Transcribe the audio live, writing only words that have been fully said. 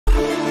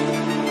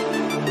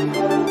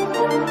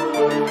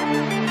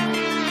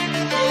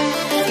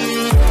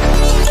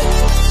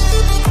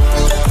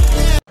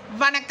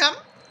வணக்கம்.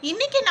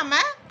 இன்னைக்கு நம்ம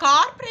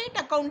கார்ப்பரேட்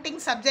அக்கவுண்டிங்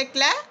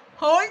சப்ஜெக்ட்ல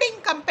ஹோல்டிங்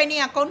கம்பெனி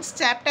அக்கவுண்ட்ஸ்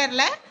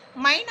சாப்டர்ல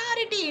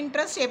மைனாரிட்டி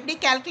இன்ட்ரெஸ்ட் எப்படி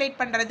கால்குலேட்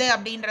பண்ணுறது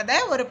அப்படின்றத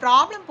ஒரு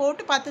ப்ராப்ளம்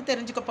போட்டு பார்த்து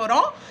தெரிஞ்சுக்க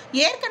போகிறோம்.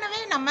 ஏற்கனவே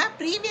நம்ம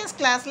ப்ரீவியஸ்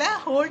கிளாஸில்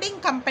holding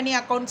company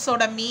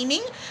அக்கவுண்ட்ஸோட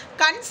meaning,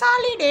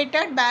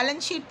 consolidated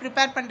balance sheet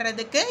prepare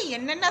பண்ணுறதுக்கு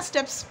என்னென்ன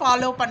ஸ்டெப்ஸ்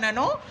ஃபாலோ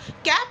பண்ணணும்,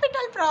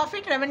 கேபிட்டல்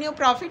ப்ராஃபிட், ரெவென்யூ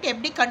ப்ராஃபிட்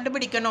எப்படி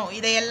கண்டுபிடிக்கணும்,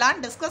 இதையெல்லாம்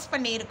டிஸ்கஸ்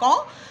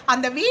பண்ணியிருக்கோம்.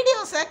 அந்த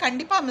வீடியோஸை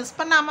கண்டிப்பாக மிஸ்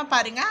பண்ணாமல்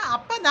பாருங்கள்.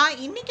 அப்போ தான்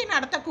இன்றைக்கி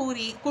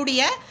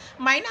நடத்தக்கூடிய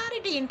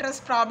மைனாரிட்டி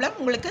இன்ட்ரெஸ்ட் ப்ராப்ளம்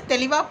உங்களுக்கு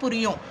தெளிவாக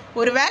புரியும்.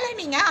 ஒருவேளை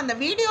நீங்கள் அந்த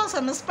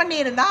வீடியோஸை மிஸ்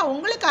பண்ணியிருந்தால்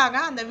உங்களுக்காக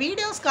அந்த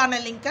வீடியோஸ்க்கான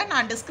லிங்க்கை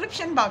நான்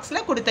டிஸ்கிரிப்ஷன்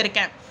பாக்ஸில்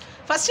கொடுத்துருக்கேன்.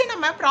 ஃபஸ்ட்டு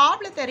நம்ம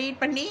ப்ராப்ளத்தை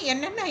ரீட் பண்ணி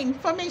என்னென்ன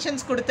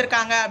இன்ஃபர்மேஷன்ஸ்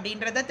கொடுத்துருக்காங்க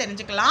அப்படின்றத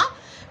தெரிஞ்சுக்கலாம்.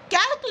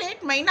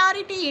 Calculate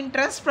minority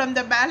interest from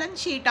the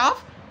balance sheet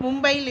of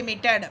Mumbai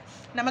limited.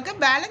 நமக்கு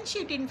பேலன்ஸ்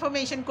ஷீட்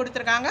இன்ஃபர்மேஷன்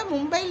கொடுத்துருக்காங்க.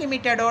 மும்பை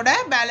லிமிட்டடோட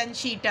பேலன்ஸ்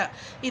ஷீட்டு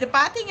இது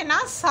பார்த்தீங்கன்னா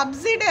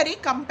சப்சிடரி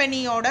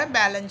கம்பெனியோட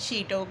பேலன்ஸ்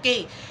ஷீட். ஓகே,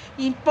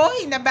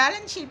 இப்போது இந்த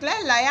பேலன்ஸ்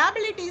ஷீட்டில்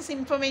லயபிலிட்டிஸ்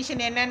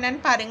இன்ஃபர்மேஷன்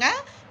என்னென்னு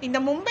பாருங்கள். இந்த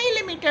மும்பை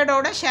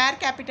லிமிட்டடோட ஷேர்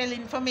கேபிட்டல்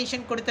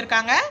இன்ஃபர்மேஷன்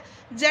கொடுத்துருக்காங்க,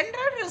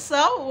 ஜென்ரல்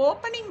ரிசர்வ்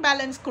ஓப்பனிங்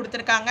பேலன்ஸ்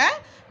கொடுத்துருக்காங்க,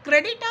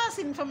 கிரெடிட்டார்ஸ்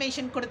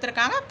இன்ஃபர்மேஷன்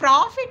கொடுத்துருக்காங்க,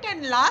 profit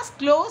and loss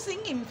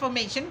closing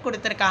information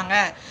கொடுத்துருக்காங்க.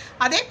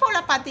 அதே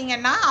போல்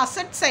பார்த்தீங்கன்னா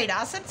அசட்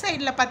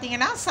சைடில்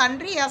பார்த்தீங்கன்னா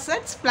sundry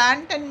assets,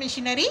 plant and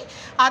machinery,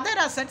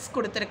 other assets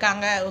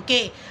கொடுத்துருக்காங்க.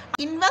 ஓகே,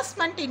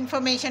 இன்வெஸ்ட்மெண்ட்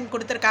இன்ஃபர்மேஷன்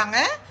கொடுத்துருக்காங்க.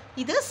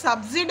 இது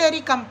சப்சிடரி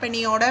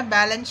கம்பெனியோட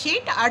பேலன்ஸ்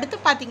ஷீட். அடுத்து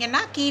பார்த்தீங்கன்னா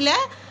கீழே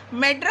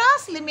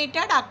Madras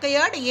limited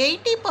acquired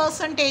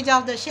 80%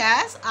 of the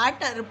shares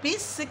at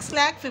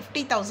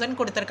 ₹6,50,000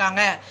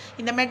 கொடுத்துருக்காங்க.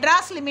 இந்த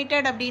மெட்ராஸ்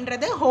லிமிடெட்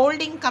அப்படின்றது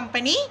ஹோல்டிங்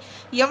கம்பெனி.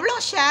 எவ்வளோ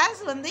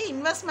ஷேர்ஸ் வந்து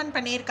இன்வெஸ்ட்மெண்ட்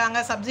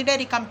பண்ணியிருக்காங்க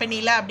சப்சிடரி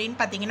கம்பெனியில் அப்படின்னு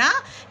பார்த்தீங்கன்னா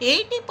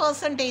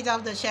 80%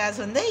 ஆஃப் த ஷேர்ஸ்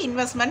வந்து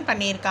இன்வெஸ்ட்மெண்ட்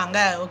பண்ணியிருக்காங்க.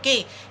 ஓகே,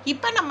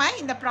 இப்போ நம்ம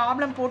இந்த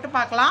ப்ராப்ளம் போட்டு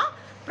பார்க்கலாம்.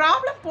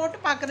 ப்ராப்ளம் போட்டு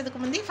பார்க்குறதுக்கு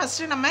முந்தி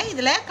ஃபஸ்ட்டு நம்ம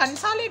இதில்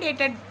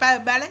கன்சாலிடேட்டட்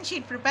பேலன்ஸ்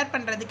ஷீட் ப்ரிப்பேர்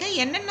பண்ணுறதுக்கு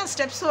என்னென்ன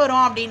ஸ்டெப்ஸ்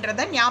வரும்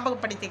அப்படின்றத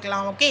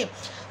ஞாபகப்படுத்திக்கலாம். ஓகே,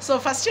 ஸோ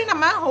ஃபஸ்ட்டு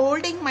நம்ம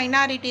ஹோல்டிங்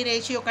மைனாரிட்டி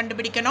ரேஷியோ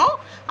கண்டுபிடிக்கணும்.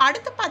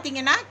 அடுத்து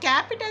பார்த்தீங்கன்னா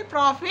capital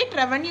profit,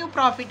 revenue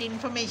profit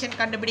information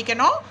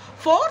கண்டுபிடிக்கணும்.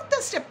 ஃபோர்த்து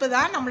ஸ்டெப்பு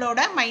தான்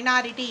நம்மளோட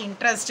மைனாரிட்டி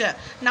இன்ட்ரெஸ்ட்.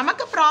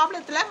 நமக்கு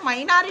ப்ராப்ளத்தில்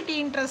மைனாரிட்டி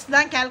இன்ட்ரெஸ்ட்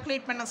தான்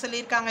கேல்குலேட் பண்ண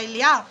சொல்லியிருக்காங்க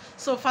இல்லையா?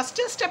 ஸோ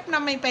ஃபஸ்ட்டு ஸ்டெப்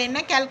நம்ம இப்போ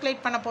என்ன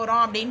கேல்குலேட் பண்ண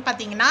போகிறோம் அப்படின்னு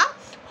பார்த்தீங்கன்னா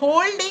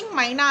ஹோல்டிங்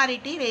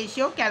மைனாரிட்டி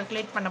ரேஷியோ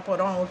கேல்குலேட் பண்ண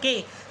போகிறோம். ஓகே,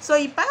 ஸோ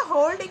இப்போ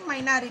ஹோல்டிங்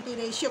மைனாரிட்டி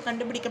ரேஷியோ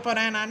கண்டுபிடிக்க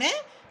போகிறேன். நான்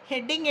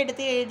ஹெட்டிங்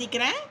எடுத்து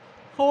எழுதிக்கிறேன்,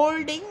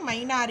 holding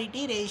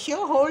minority ratio.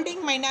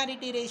 Holding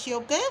minority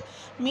ரேஷியோவுக்கு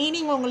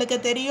meaning உங்களுக்கு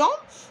தெரியும்.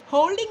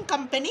 ஹோல்டிங்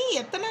கம்பெனி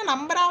எத்தனை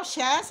நம்பர் ஆஃப்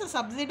ஷேர்ஸ்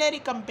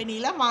சப்சிடரி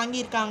கம்பெனியில்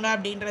வாங்கியிருக்காங்க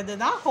அப்படின்றது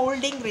தான்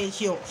ஹோல்டிங்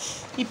ரேஷியோ.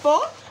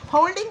 இப்போது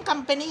ஹோல்டிங்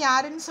கம்பெனி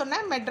யாருன்னு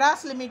சொன்னால்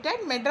மெட்ராஸ்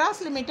லிமிடெட்.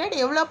 மெட்ராஸ் லிமிடெட்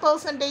எவ்வளோ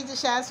பர்சன்டேஜ்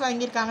ஷேர்ஸ்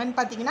வாங்கியிருக்காங்கன்னு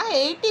பார்த்தீங்கன்னா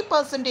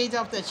 80%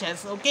 of the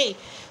shares. Okay,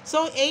 so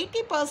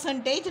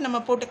 80% நம்ம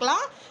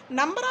போட்டுக்கலாம்.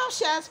 நம்பர் ஆஃப்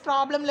ஷேர்ஸ்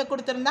ப்ராப்ளமில்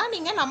கொடுத்துருந்தா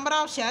நீங்கள் நம்பர்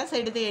ஆஃப் ஷேர்ஸ்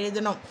எடுத்து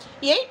எழுதணும்.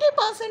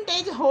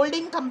 80%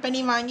 ஹோல்டிங்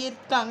கம்பெனி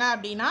வாங்கியிருக்காங்க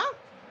அப்படின்னா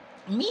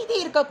மீதி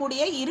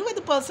இருக்கக்கூடிய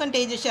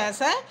 20%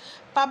 ஷேர்ஸை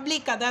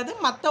பப்ளிக், அதாவது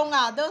மற்றவங்க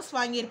அதர்ஸ்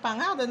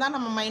வாங்கியிருப்பாங்க. அதை தான்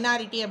நம்ம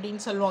மைனாரிட்டி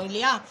அப்படின்னு சொல்லுவோம்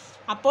இல்லையா?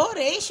 அப்போது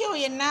ரேஷியோ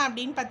என்ன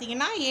அப்படின்னு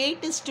பார்த்தீங்கன்னா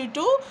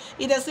 8:2.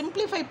 இதை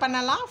சிம்பிளிஃபை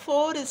பண்ணலாம்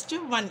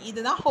 4:1.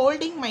 இதுதான்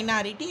holding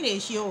minority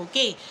ratio.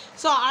 Okay,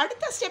 so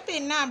அடுத்த ஸ்டெப்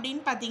என்ன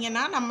அப்படின்னு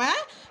பார்த்தீங்கன்னா நம்ம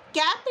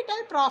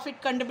கேபிட்டல் ப்ராஃபிட்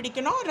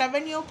கண்டுபிடிக்கணும்,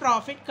 ரெவென்யூ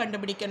ப்ராஃபிட்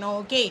கண்டுபிடிக்கணும்.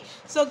 Okay,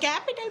 so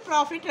capital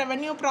profit,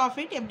 revenue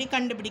profit எப்படி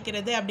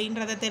கண்டுபிடிக்கிறது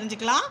அப்படின்றத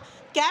தெரிஞ்சுக்கலாம்.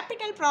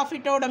 கேபிட்டல்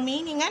ப்ராஃபிட்டோட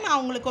மீனிங்கை நான்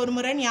உங்களுக்கு ஒரு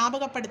முறை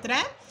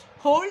ஞாபகப்படுத்துகிறேன்.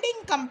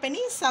 ஹோல்டிங்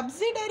கம்பெனி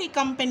சப்சிடரி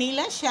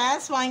கம்பெனியில்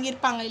ஷேர்ஸ்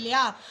வாங்கியிருப்பாங்க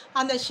இல்லையா?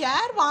 அந்த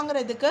ஷேர்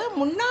வாங்குறதுக்கு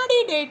முன்னாடி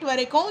டேட்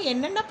வரைக்கும்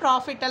என்னென்ன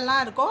ப்ராஃபிட்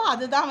எல்லாம் இருக்கோ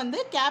அதுதான் வந்து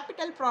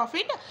capital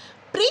profit,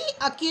 pre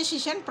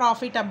acquisition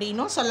profit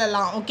அப்படின்னும்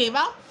சொல்லலாம்.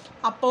 ஓகேவா?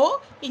 அப்போது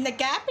இந்த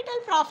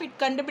கேபிட்டல் ப்ராஃபிட்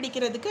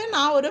கண்டுபிடிக்கிறதுக்கு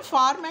நான் ஒரு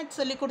ஃபார்மேட்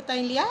சொல்லி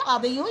கொடுத்தேன் இல்லையா?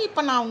 அதையும்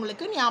இப்போ நான்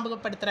உங்களுக்கு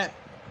ஞாபகப்படுத்துகிறேன்.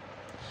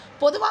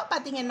 பொதுவாக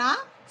பார்த்தீங்கன்னா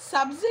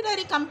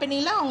சப்சிடரி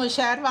கம்பெனியில் அவங்க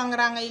ஷேர்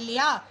வாங்குறாங்க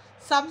இல்லையா?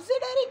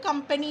 சப்சிடரி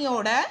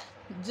கம்பெனியோட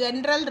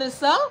general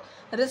reserve,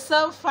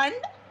 reserve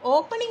fund,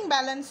 opening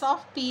balance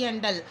of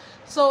P&L.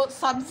 So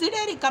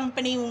subsidiary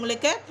company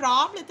உங்களுக்கு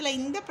ப்ராப்ளத்தில்,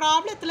 இந்த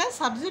ப்ராப்ளத்தில்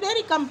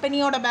சப்சிடரி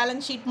கம்பெனியோட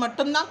பேலன்ஸ் ஷீட்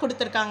மட்டும்தான்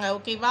கொடுத்துருக்காங்க.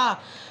 ஓகேவா?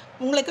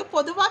 உங்களுக்கு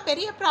பொதுவாக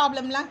பெரிய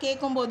ப்ராப்ளம்லாம்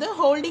கேட்கும்போது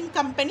ஹோல்டிங்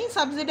கம்பெனி,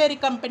 சப்சிடரி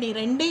கம்பெனி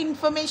ரெண்டு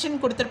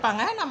இன்ஃபர்மேஷன்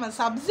கொடுத்துருப்பாங்க. நம்ம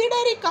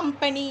சப்சிடரி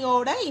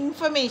கம்பெனியோட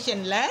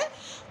இன்ஃபர்மேஷனில்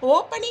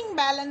opening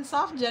balance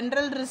of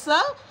general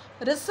reserve,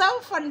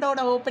 reserve ஃபண்டோட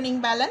opening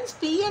balance,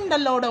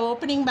 P&Lோட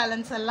opening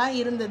balance எல்லாம்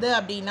இருந்தது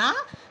அப்படின்னா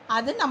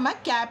அது நம்ம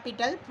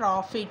கேபிட்டல்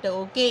ப்ராஃபிட்.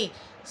 ஓகே,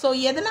 ஸோ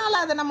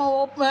எதனால் அதை நம்ம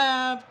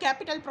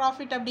கேபிட்டல்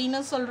ப்ராஃபிட்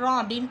அப்படின்னு சொல்கிறோம்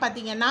அப்படின்னு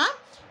பார்த்தீங்கன்னா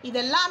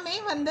இதெல்லாமே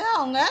வந்து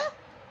அவங்க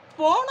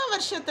போன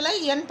வருஷத்தில்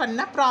earn பண்ண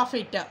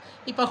ப்ராஃபிட்.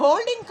 இப்போ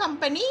ஹோல்டிங்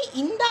கம்பெனி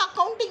இந்த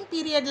அக்கௌண்டிங்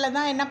பீரியடில்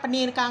தான் என்ன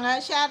பண்ணியிருக்காங்க,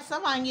 ஷேர்ஸை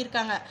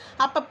வாங்கியிருக்காங்க.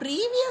 அப்போ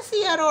ப்ரீவியஸ்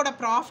இயரோட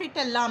ப்ராஃபிட்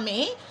எல்லாமே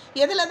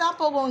எதில் தான்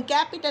போகும்,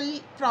 capital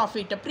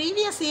profit.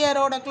 Previous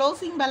இயரோட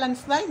closing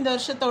balance தான் இந்த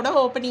வருஷத்தோட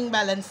ஓப்பனிங்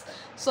பேலன்ஸ்.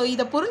 ஸோ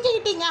இதை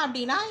புரிஞ்சுக்கிட்டீங்க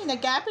அப்படின்னா இந்த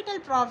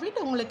கேபிட்டல் ப்ராஃபிட்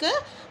உங்களுக்கு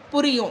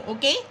புரியும்.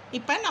 ஓகே,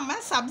 இப்போ நம்ம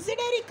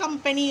சப்சிடரி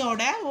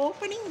கம்பெனியோட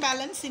ஓப்பனிங்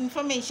பேலன்ஸ்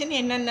இன்ஃபர்மேஷன்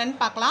என்னென்னு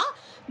பார்க்கலாம்.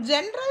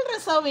 ஜென்ரல்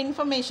ரிசர்வ்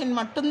இன்ஃபர்மேஷன்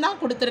மட்டும்தான்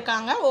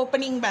கொடுத்துருக்காங்க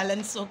ஓப்பனிங்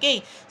பேலன்ஸ். ஓகே,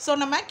 ஸோ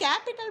நம்ம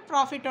கேபிட்டல்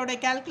ப்ராஃபிட்டோட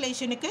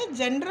கேல்குலேஷனுக்கு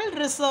ஜென்ரல்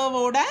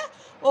ரிசர்வோட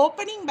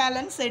ஓப்பனிங்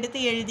பேலன்ஸ் எடுத்து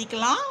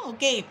எழுதிக்கலாம்.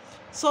 ஓகே,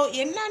 ஸோ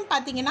என்னன்னு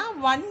பார்த்தீங்கன்னா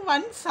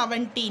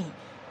 1117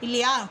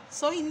 இல்லையா.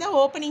 ஸோ இந்த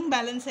ஓப்பனிங்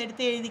பேலன்ஸ்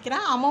எடுத்து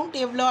எழுதிக்கிறேன். அமௌண்ட்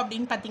எவ்வளோ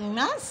அப்படின்னு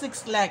பார்த்தீங்கன்னா 6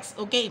 lakhs.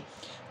 ஓகே,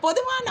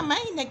 பொதுவாக நம்ம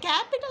இந்த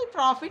capital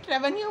profit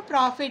revenue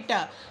profit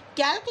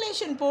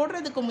calculation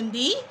போடுறதுக்கு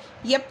முந்தி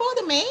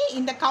எப்போதுமே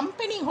இந்த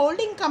கம்பெனி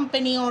ஹோல்டிங்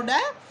கம்பெனியோட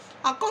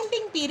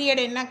அக்கௌண்டிங்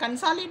பீரியட் என்ன,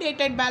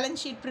 கன்சாலிடேட்டட்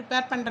பேலன்ஸ் ஷீட்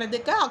ப்ரிப்பேர்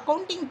பண்ணுறதுக்கு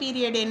அக்கௌண்டிங்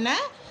பீரியட் என்ன,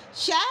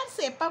 ஷேர்ஸ்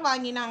எப்போ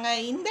வாங்கினாங்க,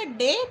 இந்த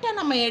டேட்டை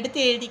நம்ம எடுத்து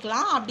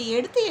எழுதிக்கலாம். அப்படி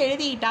எடுத்து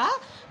எழுதிட்டா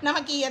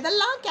நமக்கு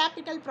எதெல்லாம்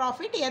கேபிட்டல்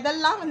ப்ராஃபிட்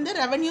எதெல்லாம் வந்து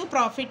ரெவென்யூ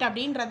ப்ராஃபிட்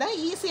அப்படின்றத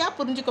ஈஸியாக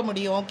புரிஞ்சுக்க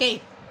முடியும். ஓகே,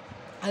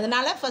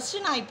 அதனால் ஃபஸ்ட்டு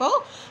நான் இப்போது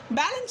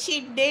பேலன்ஸ்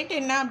ஷீட் டேட்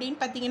என்ன அப்படின்னு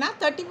பார்த்தீங்கன்னா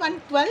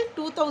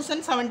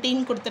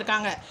 31/12/2017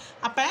 கொடுத்துருக்காங்க.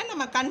 அப்போ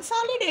நம்ம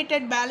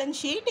கன்சாலிடேட்டட் பேலன்ஸ்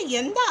ஷீட்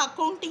எந்த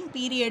அக்கௌண்டிங்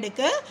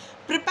பீரியடுக்கு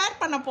ப்ரிப்பேர்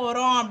பண்ண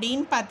போகிறோம்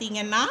அப்படின்னு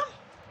பார்த்தீங்கன்னா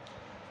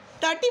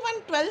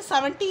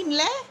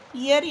 31/12/17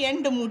 இயர்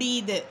எண்டு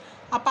முடியுது.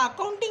 அப்போ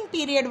அக்கௌண்டிங்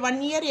பீரியட் 1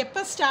 year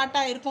எப்போ ஸ்டார்ட்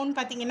ஆகிருக்கும்னு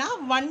பார்த்தீங்கன்னா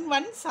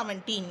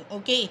 11/17.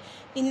 ஓகே,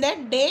 இந்த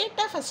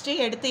டேட்டை ஃபஸ்ட்டு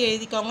எடுத்து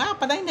எழுதிக்கோங்க.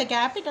 அப்போ தான் இந்த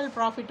கேபிட்டல்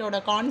ப்ராஃபிட்டோட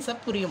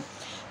கான்செப்ட் புரியும்.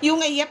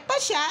 இவங்க எப்போ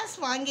ஷேர்ஸ்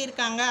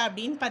வாங்கியிருக்காங்க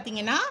அப்படின்னு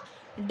பார்த்தீங்கன்னா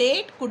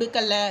டேட்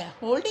கொடுக்கல.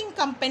 ஹோல்டிங்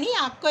கம்பெனி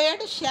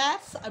அக்வயர்டு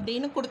ஷேர்ஸ்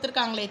அப்படின்னு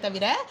கொடுத்துருக்காங்களே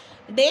தவிர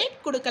டேட்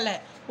கொடுக்கல.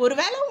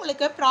 ஒருவேளை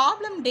உங்களுக்கு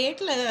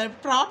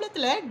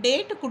ப்ராப்ளத்தில்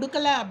டேட்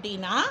கொடுக்கல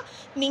அப்படின்னா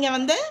நீங்கள்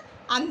வந்து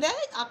அந்த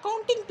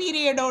அக்கௌண்டிங்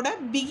பீரியடோட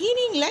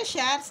பிகினிங்கில்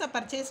ஷேர்ஸை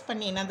பர்ச்சேஸ்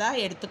பண்ணினதாக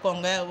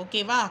எடுத்துக்கோங்க.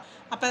 ஓகேவா,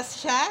 அப்போ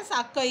ஷேர்ஸ்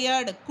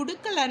அக்வயர்டு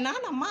கொடுக்கலன்னா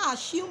நம்ம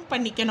அஷ்யூம்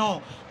பண்ணிக்கணும்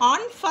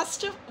ஆன்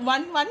 1st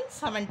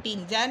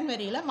 1/1/17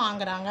 ஜான்வரியில்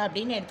வாங்குறாங்க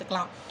அப்படின்னு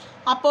எடுத்துக்கலாம்.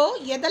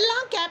 அப்போது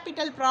எதெல்லாம்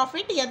கேபிட்டல்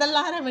ப்ராஃபிட்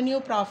எதெல்லாம் ரெவென்யூ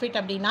ப்ராஃபிட்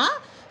அப்படின்னா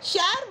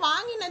ஷேர்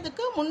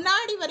வாங்கினதுக்கு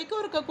முன்னாடி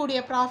வரைக்கும்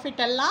இருக்கக்கூடிய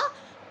ப்ராஃபிட் எல்லாம்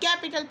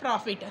கேபிட்டல்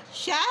ப்ராஃபிட்,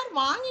 ஷேர்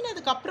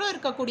வாங்கினதுக்கப்புறம்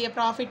இருக்கக்கூடிய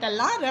ப்ராஃபிட்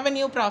எல்லாம்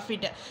ரெவென்யூ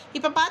ப்ராஃபிட்.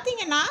 இப்போ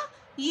பார்த்தீங்கன்னா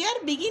இயர்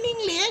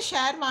பிகினிங்லேயே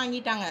ஷேர்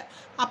வாங்கிட்டாங்க.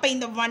 அப்போ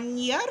இந்த 1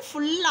 year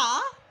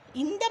ஃபுல்லாக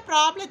இந்த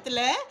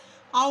ப்ராப்ளத்தில்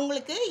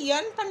அவங்களுக்கு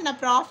ஏர்ன் பண்ண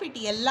ப்ராஃபிட்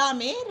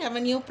எல்லாமே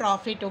ரெவென்யூ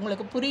ப்ராஃபிட்.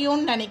 உங்களுக்கு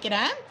புரியும்னு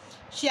நினைக்கிறேன்.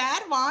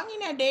 ஷேர்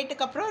வாங்கின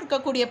டேட்டுக்கு அப்புறம்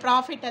இருக்கக்கூடிய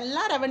ப்ராஃபிட்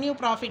எல்லாம் ரெவென்யூ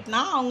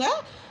ப்ராஃபிட்னா அவங்க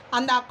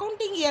அந்த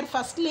அக்கௌண்டிங் இயர்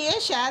ஃபஸ்ட்லேயே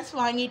ஷேர்ஸ்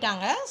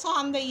வாங்கிட்டாங்க. ஸோ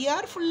அந்த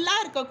இயர்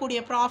ஃபுல்லாக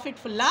இருக்கக்கூடிய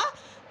ப்ராஃபிட் ஃபுல்லாக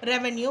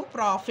ரெவென்யூ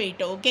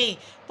ப்ராஃபிட். ஓகே,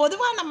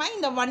 பொதுவாக நம்ம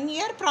இந்த 1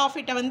 year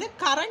ப்ராஃபிட்டை வந்து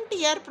கரண்ட்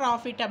இயர்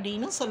ப்ராஃபிட்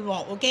அப்படின்னு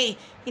சொல்லுவோம். ஓகே,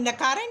 இந்த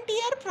கரண்ட்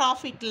இயர்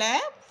ப்ராஃபிட்டில்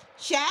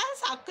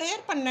ஷேர்ஸ்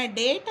அக்வயர் பண்ண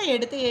டேட்டை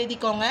எடுத்து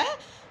எழுதிக்கோங்க.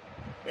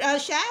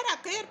 ஷேர்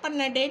அக்வயர்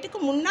பண்ண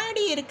டேட்டுக்கு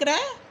முன்னாடி இருக்கிற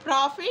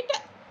ப்ராஃபிட்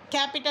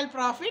கேபிட்டல்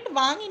ப்ராஃபிட்,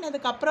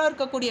 வாங்கினதுக்கப்புறம்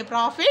இருக்கக்கூடிய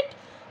ப்ராஃபிட்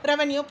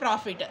ரெவென்யூ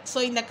ப்ராஃபிட். ஸோ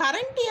இந்த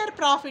கரண்ட் இயர்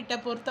ப்ராஃபிட்டை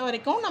பொறுத்த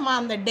வரைக்கும் நம்ம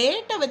அந்த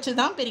டேட்டை வச்சு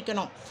தான்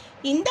பிரிக்கணும்.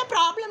 இந்த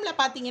ப்ராப்ளமில்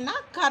பார்த்தீங்கன்னா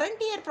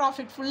கரண்ட் இயர்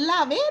ப்ராஃபிட்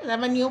ஃபுல்லாகவே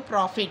ரெவென்யூ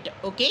ப்ராஃபிட்.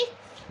 ஓகே,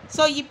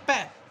 ஸோ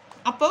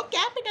அப்போது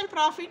capital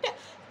profit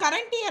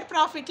current year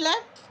ப்ராஃபிட்டில்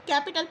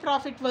capital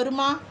profit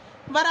வருமா,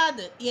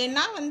 வராது.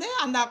 ஏன்னா வந்து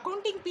அந்த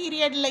அக்கௌண்டிங்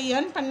பீரியடில்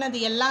ஏர்ன் பண்ணது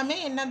எல்லாமே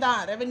என்ன தான்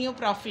ரெவென்யூ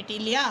ப்ராஃபிட்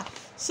இல்லையா.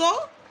 ஸோ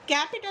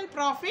கேபிட்டல்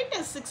ப்ராஃபிட்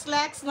 6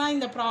 lakhs தான்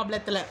இந்த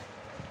ப்ராப்ளத்தில்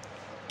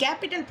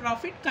கேபிட்டல்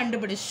ப்ராஃபிட்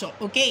கண்டுபிடிச்சோம்.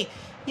 ஓகே,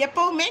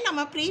 எப்போவுமே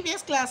நம்ம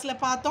ப்ரீவியஸ்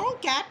கிளாஸில் பார்த்தோம்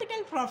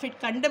கேபிட்டல் ப்ராஃபிட்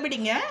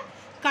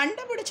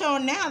கண்டுபிடிச்ச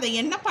உடனே அதை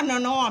என்ன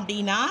பண்ணணும்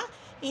அப்படின்னா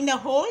இந்த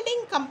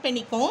holding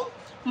கம்பெனிக்கும்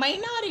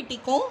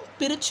மைனாரிட்டிக்கும்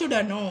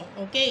பிரிச்சுடணும்.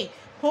 Okay,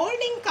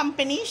 holding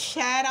company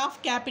share of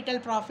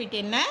capital profit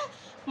என்ன,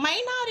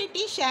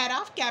 minority share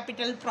of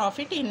capital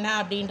profit என்ன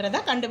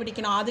அப்படின்றத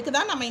கண்டுபிடிக்கணும். அதுக்கு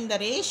தான் நம்ம இந்த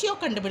ரேஷியோ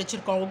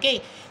கண்டுபிடிச்சிருக்கோம். ஓகே,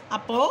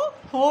 அப்போது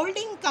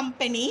holding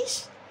companies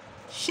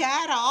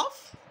share of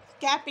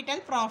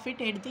capital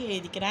profit எடுத்து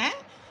எழுதிக்கிறேன்.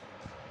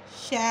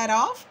 ஷேர்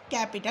ஆஃப்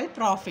கேபிட்டல்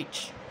ப்ராஃபிட்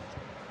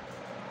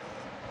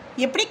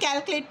எப்படி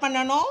கால்குலேட்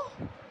பண்ணணும்,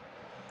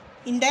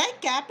 இந்த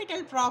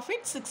கேபிட்டல்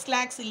ப்ராஃபிட் 6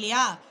 lakhs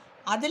இல்லையா,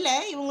 அதில்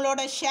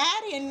இவங்களோட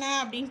ஷேர் என்ன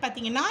அப்படின்னு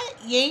பார்த்தீங்கன்னா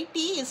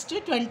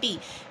 80:20.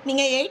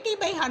 நீங்கள்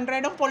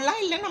 80/100 போடலாம்,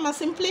 இல்லை நம்ம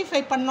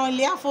சிம்பிளிஃபை பண்ணோம்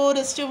இல்லையா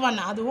 4:1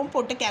 அதுவும்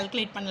போட்டு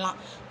கால்குலேட் பண்ணலாம்.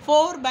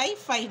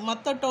 4/5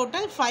 மொத்த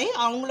டோட்டல் 5,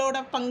 அவங்களோட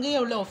பங்கு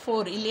எவ்வளோ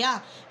 4 இல்லையா,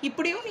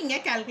 இப்படியும்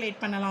நீங்கள்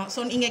கால்குலேட் பண்ணலாம்.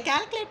 ஸோ நீங்கள்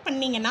கால்குலேட்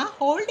பண்ணிங்கன்னா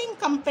ஹோல்டிங்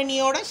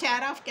கம்பெனியோட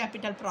ஷேர் ஆஃப்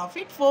கேபிட்டல்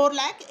ப்ராஃபிட்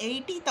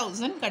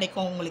 4,80,000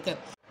 கிடைக்கும் உங்களுக்கு.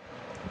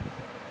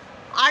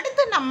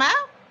 அடுத்து நம்ம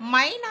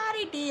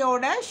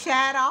மைனாரிட்டியோட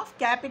ஷேர் ஆஃப்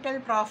கேபிட்டல்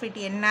ப்ராஃபிட்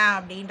என்ன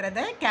அப்படின்றத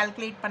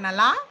கால்குலேட்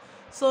பண்ணலாம்.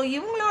 ஸோ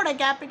இவங்களோட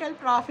கேபிட்டல்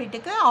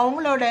ப்ராஃபிட்டுக்கு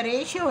அவங்களோட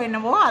ரேஷியோ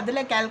என்னவோ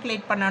அதில்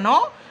கால்குலேட்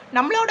பண்ணணும்.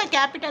 நம்மளோட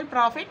கேபிட்டல்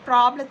ப்ராஃபிட்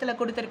ப்ராப்ளத்தில்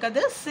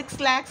கொடுத்துருக்கிறது 6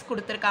 lakhs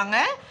கொடுத்துருக்காங்க.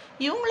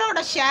 இவங்களோட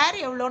ஷேர்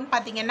எவ்வளோன்னு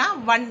பார்த்தீங்கன்னா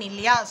 1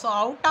 இல்லையா? ஸோ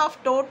அவுட் ஆஃப்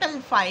டோட்டல்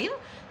 5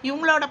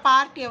 இவங்களோட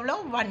பார்ட் எவ்வளோ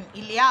 1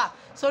 இல்லையா?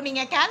 ஸோ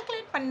நீங்கள்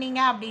கேல்குலேட் பண்ணீங்க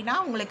அப்படின்னா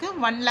உங்களுக்கு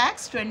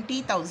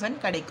 1,20,000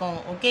 கிடைக்கும்.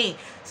 ஓகே,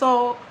 ஸோ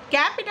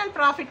கேபிட்டல்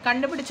ப்ராஃபிட்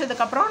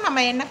கண்டுபிடிச்சதுக்கப்புறம்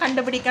நம்ம என்ன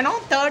கண்டுபிடிக்கணும்?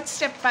 தேர்ட்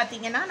ஸ்டெப்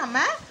பார்த்தீங்கன்னா நம்ம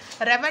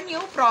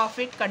ரெவன்யூ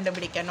ப்ராஃபிட்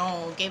கண்டுபிடிக்கணும்.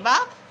 ஓகேவா?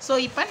 ஸோ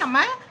இப்போ நம்ம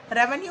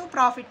ரெவன்யூ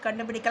ப்ராஃபிட்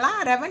கண்டுபிடிக்கலாம்.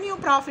 ரெவன்யூ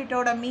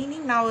ப்ராஃபிட்டோட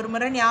மீனிங் நான் ஒரு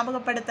முறை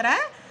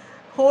ஞாபகப்படுத்துகிறேன்.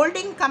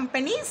 ஹோல்டிங்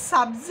கம்பெனி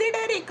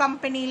சப்சிடரி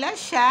கம்பெனியில்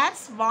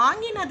ஷேர்ஸ்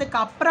வாங்கினதுக்கு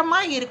அப்புறமா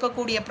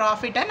இருக்கக்கூடிய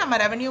ப்ராஃபிட்டை நம்ம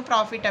ரெவன்யூ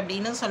ப்ராஃபிட்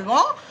அப்படின்னு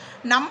சொல்லுவோம்.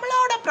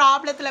 நம்மளோட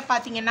ப்ராப்ளத்தில்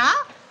பார்த்தீங்கன்னா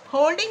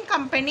ஹோல்டிங்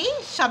கம்பெனி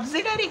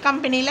சப்சிடரி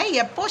கம்பெனியில்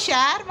எப்போ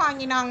ஷேர்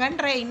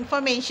வாங்கினாங்கன்ற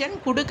இன்ஃபர்மேஷன்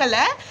கொடுக்கல.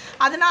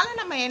 அதனால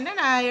நம்ம என்ன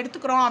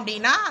எடுத்துக்கிறோம்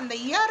அப்படின்னா அந்த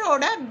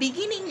இயரோட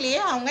பிகினிங்லேயே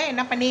அவங்க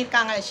என்ன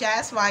பண்ணியிருக்காங்க,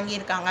 ஷேர்ஸ்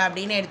வாங்கியிருக்காங்க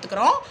அப்படின்னு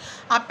எடுத்துக்கிறோம்.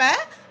 அப்போ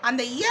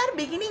அந்த இயர்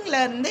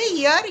பிகினிங்லேருந்து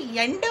இயர்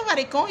எண்டு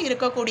வரைக்கும்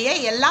இருக்கக்கூடிய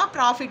எல்லா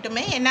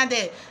ப்ராஃபிட்டுமே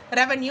என்னது,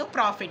 ரெவன்யூ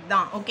ப்ராஃபிட்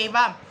தான்.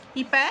 ஓகேவா?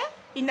 இப்போ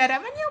இந்த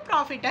ரெவன்யூ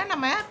ப்ராஃபிட்டை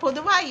நம்ம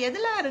பொதுவாக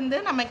எதில் இருந்து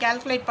நம்ம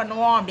கேல்குலேட்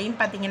பண்ணுவோம் அப்படின்னு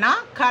பார்த்தீங்கன்னா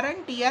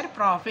கரண்ட் இயர்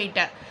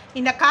ப்ராஃபிட்.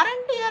 இந்த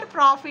கரண்ட் இயர்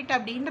ப்ராஃபிட்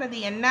அப்படின்றது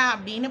என்ன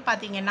அப்படின்னு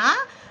பார்த்தீங்கன்னா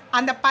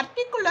அந்த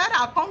பர்டிகுலர்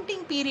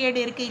அக்கௌண்டிங்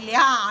பீரியட் இருக்குது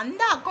இல்லையா,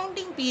 அந்த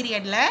அக்கௌண்டிங்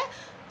பீரியடில்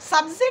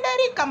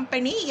சப்சிடரி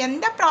கம்பெனி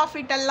எந்த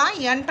ப்ராஃபிட்டெல்லாம்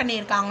ஏர்ன்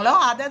பண்ணியிருக்காங்களோ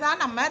அதை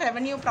தான் நம்ம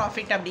ரெவன்யூ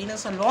ப்ராஃபிட் அப்படின்னு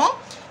சொல்லுவோம்.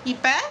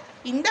 இப்போ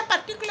இந்த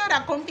பர்டிகுலர்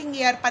அக்கௌண்டிங்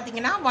இயர்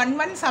பார்த்தீங்கன்னா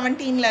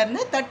 1/1/17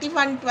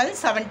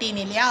 31/12/17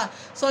 இல்லையா?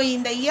 ஸோ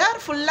இந்த இயர்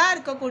ஃபுல்லாக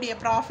இருக்கக்கூடிய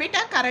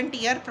ப்ராஃபிட்டை கரண்ட்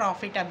இயர்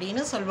ப்ராஃபிட்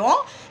அப்படின்னு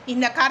சொல்லுவோம்.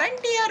 இந்த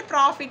கரண்ட் இயர்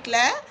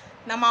ப்ராஃபிட்டில்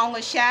நம்ம அவங்க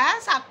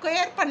ஷேர்ஸ்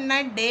அக்வயர் பண்ண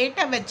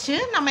டேட்டை வச்சு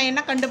நம்ம என்ன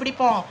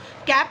கண்டுபிடிப்போம்,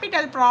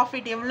 கேபிட்டல்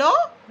ப்ராஃபிட் எவ்வளோ,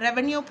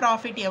 ரெவன்யூ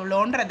ப்ராஃபிட்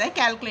எவ்வளோன்றதை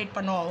கேல்குலேட்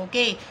பண்ணுவோம்.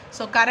 Okay,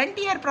 so current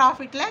year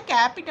ப்ராஃபிட்டில்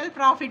capital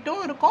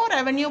ப்ராஃபிட்டும் இருக்கும்,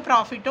 ரெவன்யூ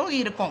ப்ராஃபிட்டும்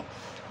இருக்கும்.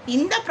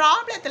 இந்த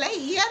ப்ராப்ளத்தில்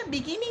year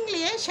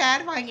பிகினிங்லேயே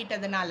share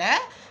வாங்கிட்டதுனால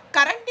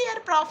current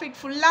year profit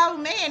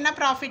ஃபுல்லாகவுமே என்ன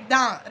ப்ராஃபிட்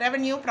தான்,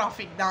 ரெவன்யூ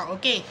ப்ராஃபிட் தான்.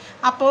 ஓகே,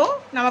 அப்போது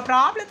நம்ம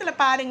ப்ராப்ளத்தில்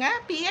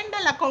பாருங்கள்,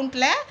 P&L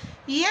அக்கௌண்ட்டில்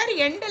இயர்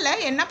எண்டில்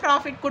என்ன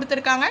ப்ராஃபிட்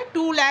கொடுத்துருக்காங்க,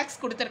 2 lakhs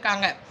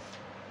கொடுத்துருக்காங்க.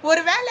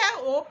 ஒருவேளை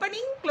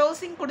ஓப்பனிங்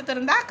க்ளோசிங்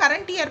கொடுத்துருந்தா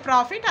கரண்ட் இயர்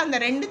ப்ராஃபிட் அந்த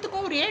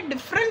ரெண்டுத்துக்கும் உரிய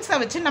டிஃப்ரென்ஸை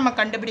வச்சு நம்ம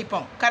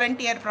கண்டுபிடிப்போம்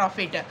கரண்ட் இயர்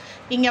ப்ராஃபிட்.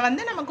 இங்கே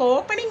வந்து நமக்கு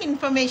ஓப்பனிங்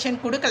இன்ஃபர்மேஷன்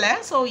கொடுக்கல.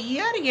 ஸோ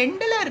இயர்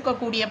எண்டில்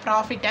இருக்கக்கூடிய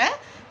ப்ராஃபிட்டை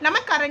நம்ம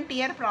கரண்ட்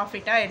இயர்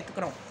ப்ராஃபிட்டாக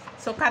எடுத்துக்கிறோம்.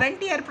 ஸோ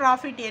கரண்ட் இயர்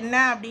ப்ராஃபிட் என்ன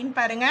அப்படின்னு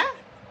பாருங்கள்,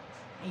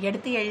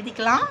 எடுத்து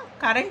எழுதிக்கலாம்.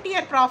 கரண்ட்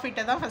இயர்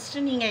ப்ராஃபிட்டை தான்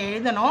ஃபஸ்ட்டு நீங்கள்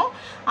எழுதணும்,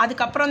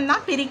 அதுக்கப்புறம்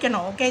தான்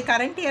பிரிக்கணும். Okay,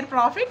 current year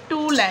profit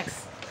 2 lakhs.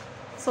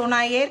 So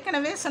நான்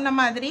ஏற்கனவே சொன்ன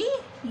மாதிரி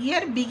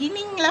இயர்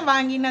பிகினிங்கில்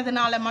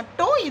வாங்கினதுனால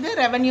மட்டும் இது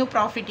ரெவன்யூ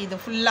ப்ராஃபிட் இது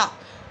ஃபுல்லாக.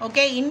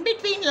 ஓகே,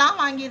 இன்பிட்வீன்லாம்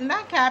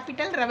வாங்கியிருந்தால்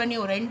கேபிட்டல்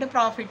ரெவன்யூ ரெண்டு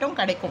ப்ராஃபிட்டும்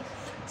கிடைக்கும்.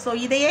 ஸோ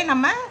இதையே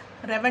நம்ம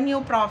ரெவன்யூ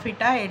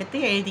ப்ராஃபிட்டாக எடுத்து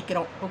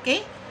எழுதிக்கிறோம். Okay,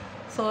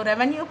 so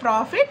revenue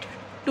profit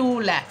 2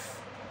 lakhs.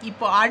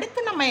 இப்போ அடுத்து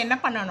நம்ம என்ன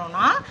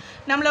பண்ணணும்னா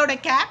நம்மளோட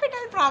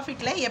கேபிட்டல்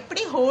ப்ராஃபிட்டில்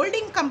எப்படி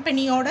ஹோல்டிங்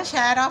கம்பெனியோட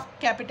share of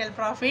capital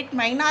profit,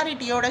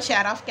 மைனாரிட்டியோட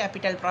share of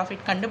capital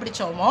profit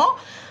கண்டுபிடிச்சோமோ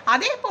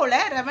அதே போல்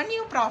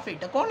ரெவன்யூ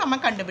ப்ராஃபிட்டுக்கும் நம்ம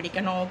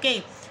கண்டுபிடிக்கணும். ஓகே,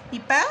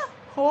 இப்போ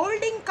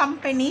holding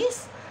companies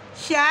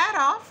share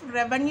of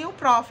revenue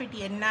profit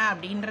என்ன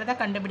அப்படின்றத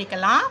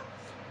கண்டுபிடிக்கலாம்.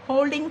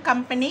 Holding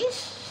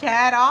companies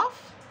share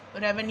of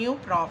revenue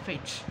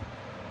profit.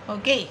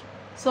 Okay,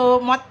 so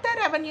மொத்த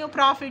ரெவன்யூ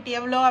ப்ராஃபிட்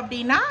எவ்வளோ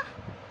அப்படின்னா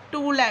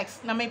 2 lakhs.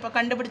 நம்ம இப்போ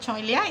கண்டுபிடிச்சோம்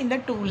இல்லையா, இந்த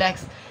 2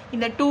 lakhs.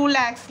 இந்த 2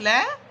 lakhsல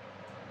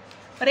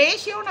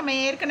ரேஷியோ நம்ம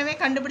ஏற்கனவே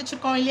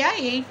கண்டுபிடிச்சிருக்கோம் இல்லையா,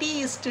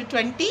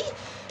 80:20.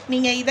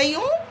 நீங்கள்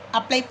இதையும்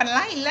அப்ளை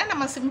பண்ணலாம், இல்லை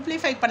நம்ம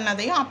சிம்பிளிஃபை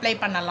பண்ணதையும் அப்ளை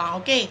பண்ணலாம்.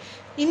 ஓகே,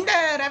 இந்த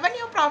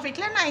ரெவன்யூ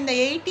ப்ராஃபிட்டில் நான் இந்த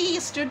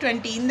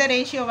 80:20 இந்த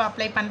ரேஷியோவை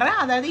அப்ளை பண்ணுறேன்,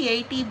 அதாவது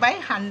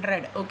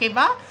 80/100.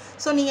 ஓகேவா?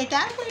 ஸோ நீங்கள்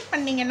கேல்குலேட்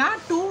பண்ணிங்கன்னா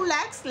 2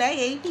 lakhsல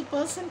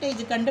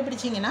 80%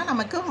 கண்டுபிடிச்சிங்கன்னா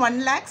நமக்கு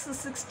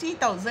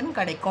 1,60,000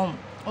 கிடைக்கும்.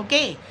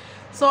 ஓகே,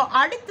 ஸோ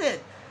அடுத்து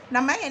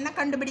நம்ம என்ன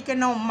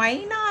கண்டுபிடிக்கணும்,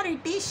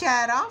 minority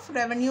share of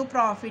revenue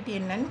profit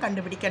என்னன்னு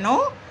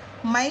கண்டுபிடிக்கணும்.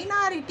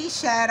 Minority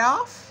share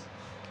of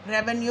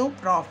revenue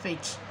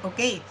profit.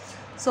 Okay,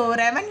 so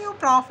revenue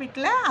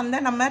ப்ராஃபிட்டில் அந்த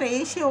நம்ம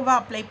ரேஷியோவை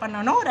அப்ளை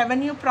பண்ணணும்.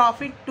 ரெவன்யூ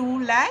ப்ராஃபிட் 2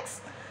 lakhs,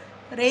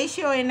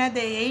 ரேஷியோ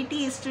என்னது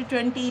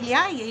 80:20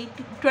 இல்லையா,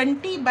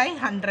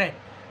 20/100.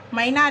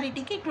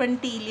 மைனாரிட்டிக்கு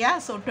 20 இல்லையா,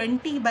 ஸோ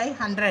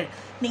 20/100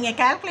 நீங்கள்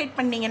கேல்குலேட்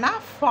பண்ணிங்கன்னா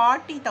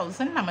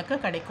 40,000 நமக்கு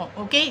கிடைக்கும்.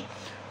 ஓகே,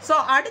 ஸோ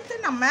அடுத்து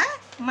நம்ம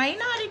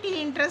மைனாரிட்டி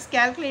இன்ட்ரெஸ்ட்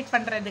கேல்குலேட்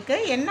பண்ணுறதுக்கு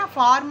என்ன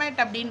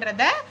ஃபார்மேட்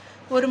அப்படின்றத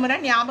ஒரு முறை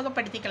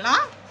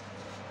ஞாபகப்படுத்திக்கலாம்.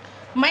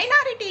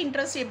 மைனாரிட்டி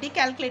இன்ட்ரெஸ்ட் எப்படி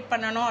கேல்குலேட்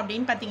பண்ணணும்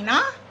அப்படின்னு பார்த்தீங்கன்னா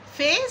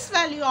face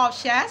value of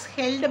shares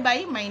held by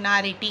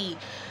minority,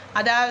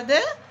 அதாவது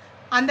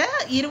அந்த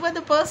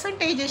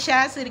 20%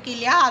 ஷேர்ஸ் இருக்கு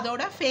இல்லையா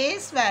அதோட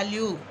face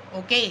value.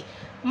 Okay,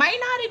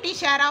 minority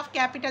share of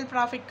capital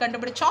profit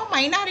கண்டுபிடிச்சோம்,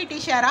 minority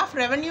share of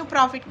revenue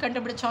profit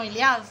கண்டுபிடிச்சோம்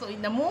இல்லையா. ஸோ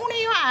இந்த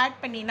மூணையும் ஆட்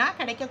பண்ணினா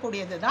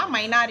கிடைக்கக்கூடியது தான்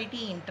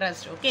மைனாரிட்டி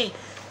இன்ட்ரெஸ்ட். ஓகே,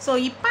 ஸோ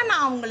இப்போ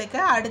நான் உங்களுக்கு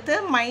அடுத்து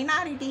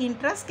மைனாரிட்டி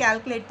இன்ட்ரெஸ்ட்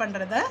கேல்குலேட்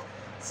பண்ணுறத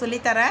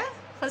சொல்லித்தரேன்.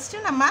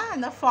 ஃபஸ்ட்டு நம்ம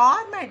அந்த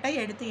ஃபார்மேட்டை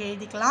எடுத்து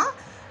எழுதிக்கலாம்.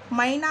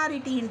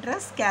 Minority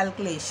interest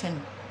calculation.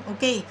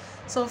 Okay,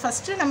 so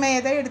first நம்ம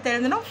எதை எடுத்து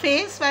எழுதணும்?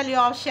 Face value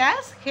of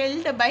shares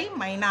held by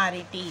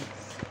minority.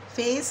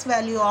 Face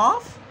value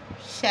of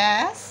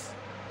shares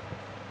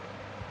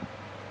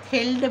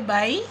held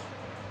by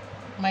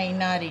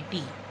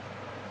minority.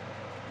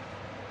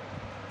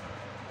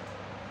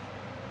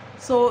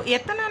 So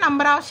எத்தனை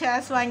நம்பர் ஆஃப்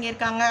ஷேர்ஸ்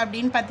வாங்கியிருக்காங்க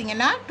அப்படின்னு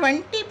பார்த்தீங்கன்னா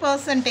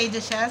 20%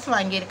 ஷேர்ஸ்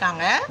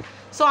வாங்கியிருக்காங்க.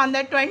 ஸோ அந்த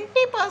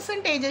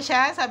 20%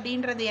 ஷேர்ஸ்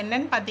அப்படின்றது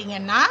என்னன்னு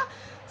பார்த்தீங்கன்னா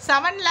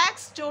 7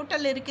 lakhs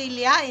டோட்டல் இருக்குது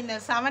இல்லையா. இந்த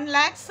 7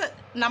 lakhs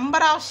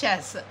நம்பர் ஆஃப்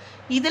ஷேர்ஸ்,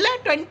 இதில்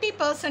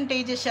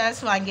 20%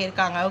 ஷேர்ஸ்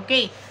வாங்கியிருக்காங்க.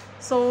 ஓகே,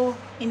 ஸோ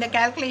இந்த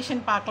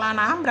கேல்குலேஷன் பார்க்கலாம்.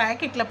 நான்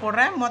ப்ராக்கெட்டில்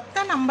போடுறேன்.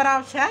 மொத்த நம்பர்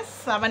ஆஃப் ஷேர்ஸ்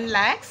 7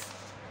 lakhs.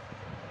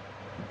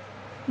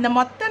 இந்த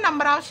மொத்த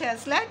நம்பர் ஆஃப்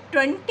ஷேர்ஸில்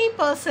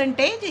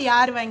 20%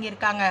 யார்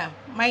வாங்கியிருக்காங்க?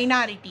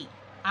 மைனாரிட்டி.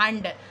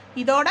 அண்ட்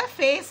இதோட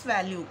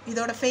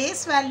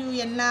ஃபேஸ் வேல்யூ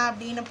என்ன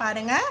அப்படின்னு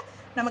பாருங்கள்.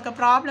 நமக்கு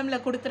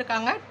ப்ராப்ளமில்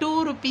கொடுத்துருக்காங்க 2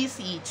 rupees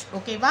ஈச்.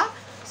 ஓகேவா?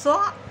 ஸோ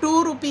 2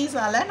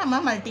 rupees-ஆல் நம்ம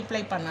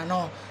மல்டிப்ளை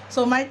பண்ணணும். ஸோ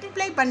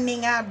மல்டிப்ளை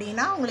பண்ணிங்க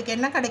அப்படின்னா உங்களுக்கு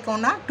என்ன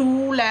கிடைக்கும்னா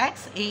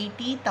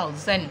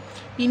 2,80,000.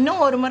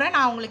 இன்னும் ஒரு முறை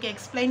நான் உங்களுக்கு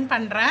எக்ஸ்பிளைன்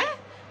பண்ணுறேன்.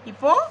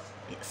 இப்போது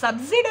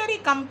சப்சிடரி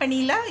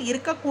கம்பெனியில்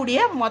இருக்கக்கூடிய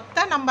மொத்த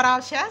நம்பர்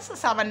ஆஃப் ஷேர்ஸ்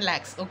 7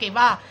 lakhs.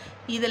 ஓகேவா?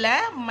 இதில்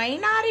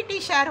மைனாரிட்டி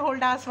ஷேர்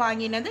ஹோல்டர்ஸ்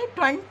வாங்கினது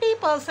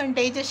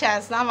 20%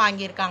 ஷேர்ஸ் தான்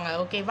வாங்கியிருக்காங்க.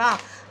 ஓகேவா?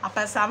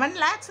 அப்போ 7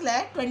 lakhs-ல்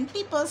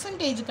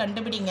 20%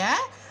 கண்டுபிடிங்க.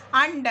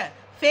 அண்ட்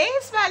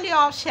ஃபேஸ் வேல்யூ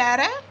ஆஃப்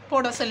ஷேரை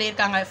போட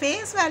சொல்லியிருக்காங்க.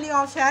 Face value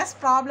of shares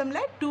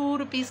ப்ராப்ளமில் 2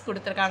 rupees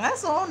கொடுத்துருக்காங்க.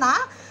 ஸோ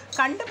நான்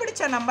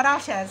கண்டுபிடிச்ச நம்பர்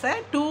ஆஃப் ஷேர்ஸை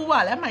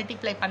 2-ஆல்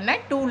மல்டிப்ளை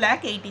பண்ணேன்,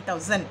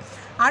 2,80,000.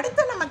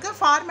 அடுத்து நமக்கு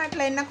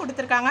ஃபார்மேட்டில் என்ன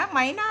கொடுத்துருக்காங்க?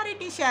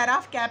 Minority share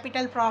of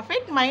capital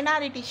profit,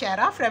 minority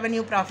share of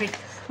revenue profit.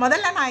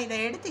 முதல்ல நான் இதை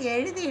எடுத்து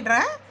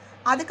எழுதிடுறேன்.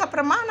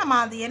 அதுக்கப்புறமா நம்ம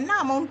அது என்ன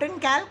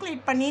அமௌண்ட்டுன்னு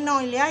கேல்குலேட்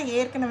பண்ணினோம் இல்லையா.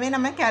 ஏற்கனவே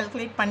நம்ம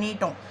கேல்குலேட்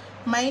பண்ணிட்டோம்.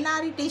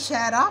 Minority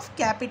share of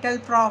capital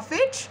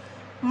profit,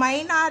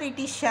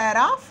 minority share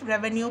of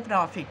revenue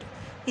profit,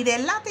 இது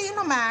எல்லாத்தையும்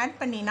நம்ம ஆட்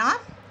பண்ணினா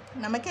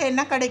நமக்கு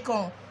என்ன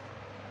கிடைக்கும்?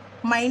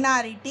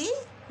 Minority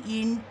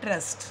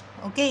interest.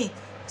 ஓகே,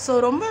 ஸோ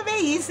ரொம்பவே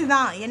ஈஸி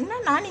தான்.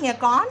 என்னன்னா நீங்கள்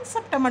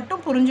கான்செப்டை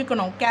மட்டும்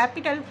புரிஞ்சுக்கணும்.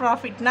 கேபிட்டல்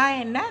ப்ராஃபிட்னா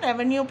என்ன,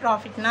 ரெவென்யூ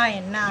ப்ராஃபிட்னா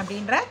என்ன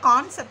அப்படின்ற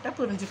கான்செப்டை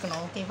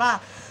புரிஞ்சுக்கணும். ஓகேவா?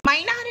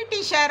 Minority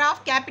share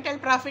of capital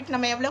profit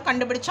நம்ம எவ்வளோ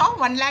கண்டுபிடிச்சோம்?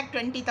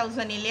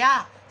 1,20,000 இல்லையா.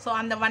 ஸோ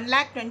அந்த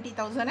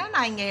 1,20,000-ஐ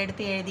நான் இங்கே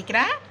எடுத்து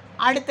எழுதிக்கிறேன்.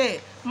 அடுத்து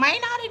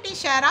minority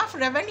share of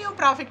revenue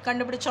profit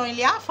கண்டுபிடிச்சோம்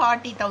இல்லையா,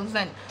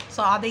 40,000.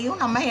 ஸோ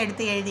அதையும் நம்ம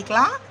எடுத்து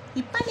எழுதிக்கலாம்.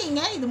 இப்போ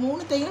நீங்கள் இது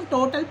மூணுத்தையும்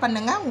டோட்டல்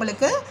பண்ணுங்கள்,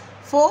 உங்களுக்கு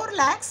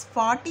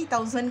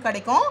 4,40,000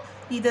 கிடைக்கும்.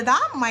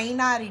 இதுதான்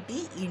மைனாரிட்டி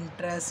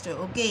இன்ட்ரெஸ்ட்.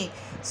 ஓகே,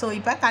 ஸோ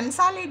இப்போ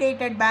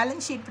கன்சாலிடேட்டட்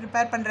பேலன்ஸ் ஷீட்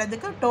ப்ரிப்பேர்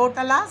பண்ணுறதுக்கு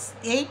டோட்டலாக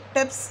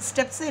 8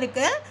 ஸ்டெப்ஸ்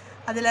இருக்குது.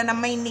 அதில்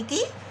நம்ம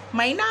இன்றைக்கி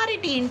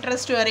மைனாரிட்டி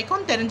இன்ட்ரெஸ்ட்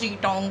வரைக்கும்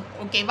தெரிஞ்சுக்கிட்டோம்.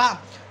 ஓகேவா?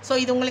 ஸோ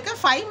இது உங்களுக்கு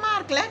 5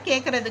 மார்க்கில்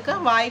கேட்குறதுக்கு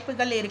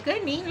வாய்ப்புகள்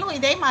இருக்குது. நீங்களும்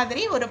இதே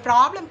மாதிரி ஒரு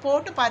ப்ராப்ளம்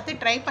போட்டு பார்த்து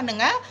ட்ரை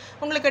பண்ணுங்கள்.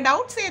 உங்களுக்கு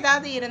டவுட்ஸ்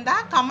ஏதாவது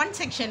இருந்தால் கமெண்ட்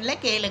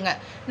செக்ஷனில் கேளுங்க.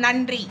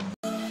 நன்றி.